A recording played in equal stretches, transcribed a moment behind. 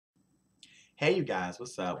Hey, you guys,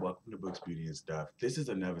 what's up? Welcome to Books, Beauty, and Stuff. This is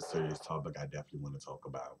another serious topic I definitely want to talk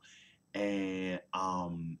about. And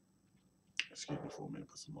excuse me for a minute,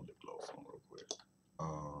 put some more lip gloss on real quick.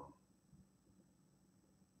 All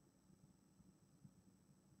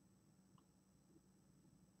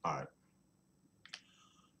right,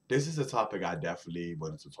 this is a topic I definitely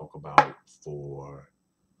wanted to talk about for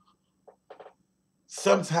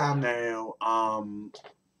some time now. I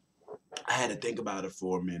had to think about it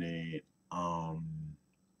for a minute,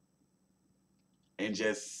 and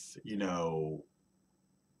just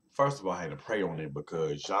first of all, I had to pray on it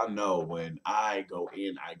because y'all know when I go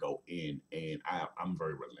in, and I'm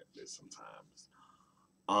very relentless sometimes.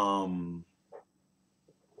 Um,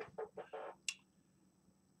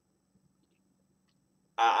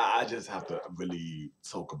 I just have to really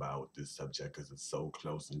talk about this subject because it's so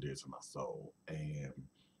close and dear to my soul. And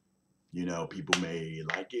people may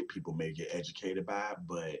like it, people may get educated by it,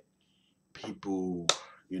 but people,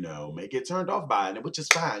 may get turned off by it, which is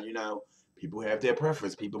fine. People have their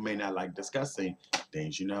preference. People may not like discussing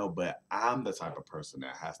things, but I'm the type of person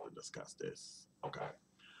that has to discuss this. Okay.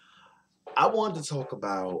 I wanted to talk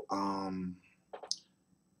about,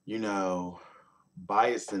 you know,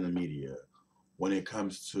 bias in the media when it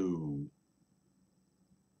comes to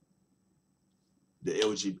the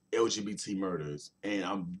LGBT murders, and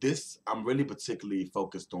I'm really particularly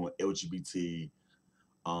focused on LGBT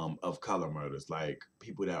of color murders, like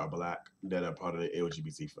people that are black that are part of the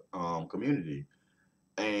LGBT community,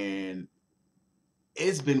 and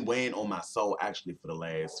it's been weighing on my soul actually for the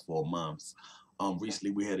last 4 months.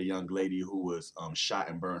 Recently we had a young lady who was shot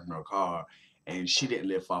and burned in her car, and she didn't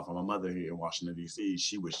live far from my mother here in Washington D.C.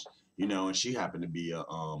 She was, and she happened to be a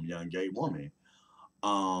young gay woman.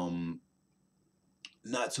 Um,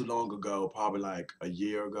 Not too long ago, probably like a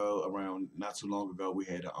year ago, around not too long ago, we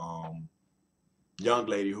had a young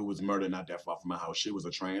lady who was murdered not that far from my house. She was a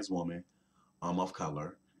trans woman of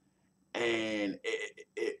color, and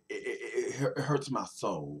it hurts my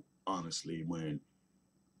soul honestly when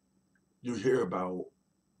you hear about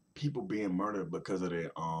people being murdered because of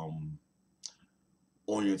their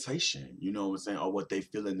orientation. You know what I'm saying, or what they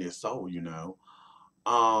feel in their soul.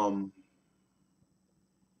 Um,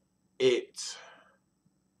 it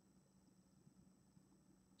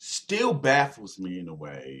still baffles me in a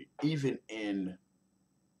way, even in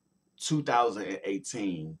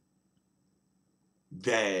 2018,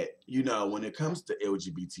 that when it comes to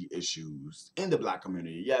LGBT issues in the black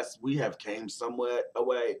community, yes, we have came somewhat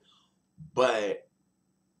away, but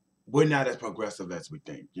we're not as progressive as we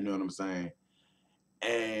think. You know what I'm saying?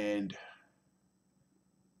 And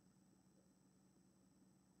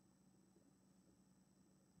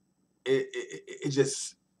it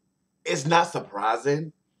just it's not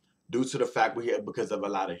surprising due to the fact we have because of a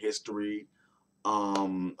lot of history,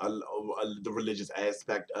 the religious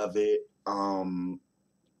aspect of it,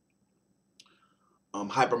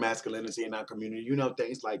 hyper masculinity in our community,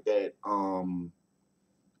 things like that. And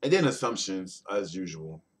then assumptions as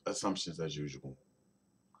usual. Assumptions as usual.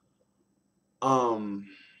 Um,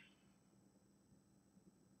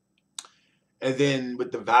 and then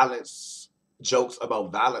with the violence, jokes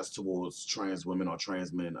about violence towards trans women or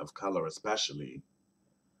trans men of color, especially,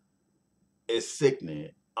 is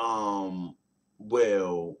sickening.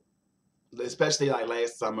 Well, especially like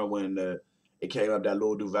last summer when it came up that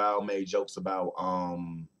Lil Duval made jokes about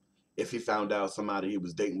if he found out somebody he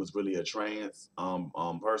was dating was really a trans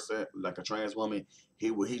person, like a trans woman,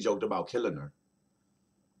 he joked about killing her.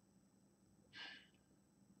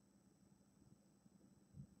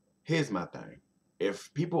 Here's my thing.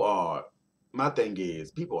 If people are My thing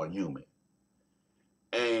is people are human.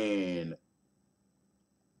 And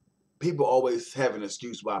people always have an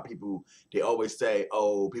excuse why they always say,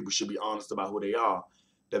 oh, people should be honest about who they are.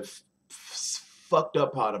 The fucked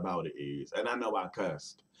up part about it is, and I know I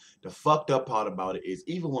cussed, the fucked up part about it is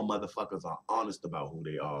even when motherfuckers are honest about who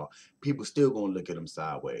they are, people still gonna look at them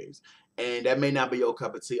sideways. And that may not be your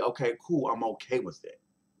cup of tea. Okay, cool, I'm okay with it.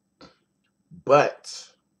 But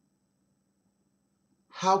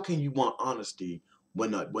how can you want honesty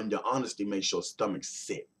when your honesty makes your stomach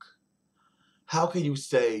sick? How can you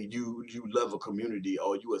say you love a community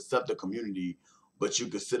or you accept a community, but you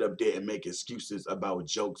could sit up there and make excuses about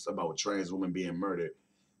jokes about trans women being murdered,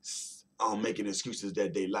 making excuses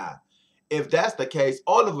that they lie? If that's the case,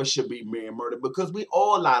 all of us should be being murdered because we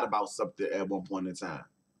all lied about something at one point in time.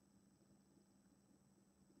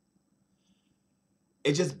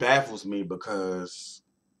 It just baffles me because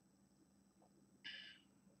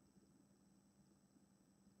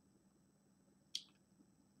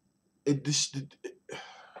it this,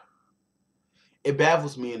 it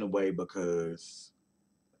baffles me in a way because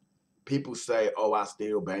people say, "Oh, I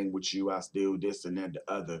still bang with you. I still this and that, the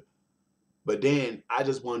other." But then I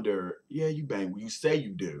just wonder, yeah, you bang. You say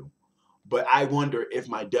you do, but I wonder if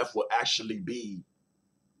my death will actually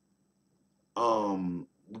um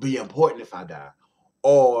be important if I die,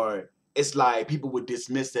 or it's like people would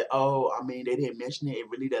dismiss it. Oh, I mean, they didn't mention it. It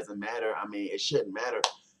really doesn't matter. I mean, it shouldn't matter.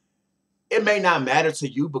 It may not matter to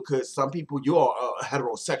you because some people, you are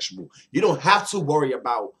heterosexual. You don't have to worry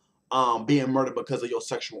about being murdered because of your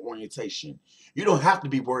sexual orientation. You don't have to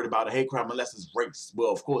be worried about a hate crime unless it's race.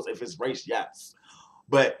 Well, of course, if it's race, yes.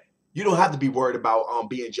 But you don't have to be worried about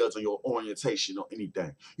being judged on your orientation or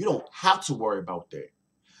anything. You don't have to worry about that.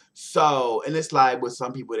 So, and it's like with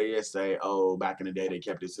some people, they just say, oh, back in the day, they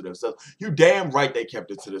kept it to themselves. You damn right they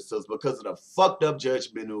kept it to themselves because of the fucked up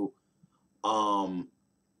judgmental um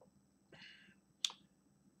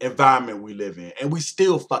environment we live in, and we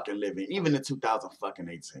still fucking live in, even in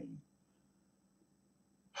 2018.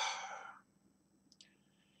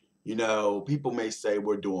 You know, people may say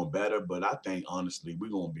we're doing better, but I think honestly we're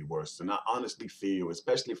gonna be worse. And I honestly feel,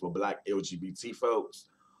 especially for Black LGBT folks,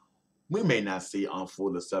 we may not see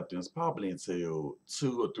full acceptance probably until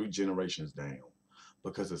 2 or 3 generations down,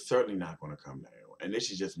 because it's certainly not going to come down. And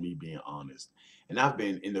this is just me being honest. And I've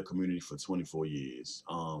been in the community for 24 years.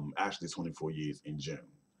 Actually 24 years in June.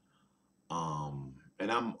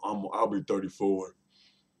 And I'll be 34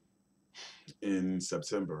 in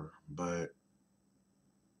September, but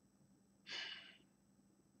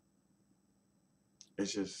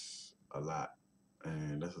it's just a lot,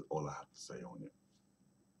 and that's all I have to say on it.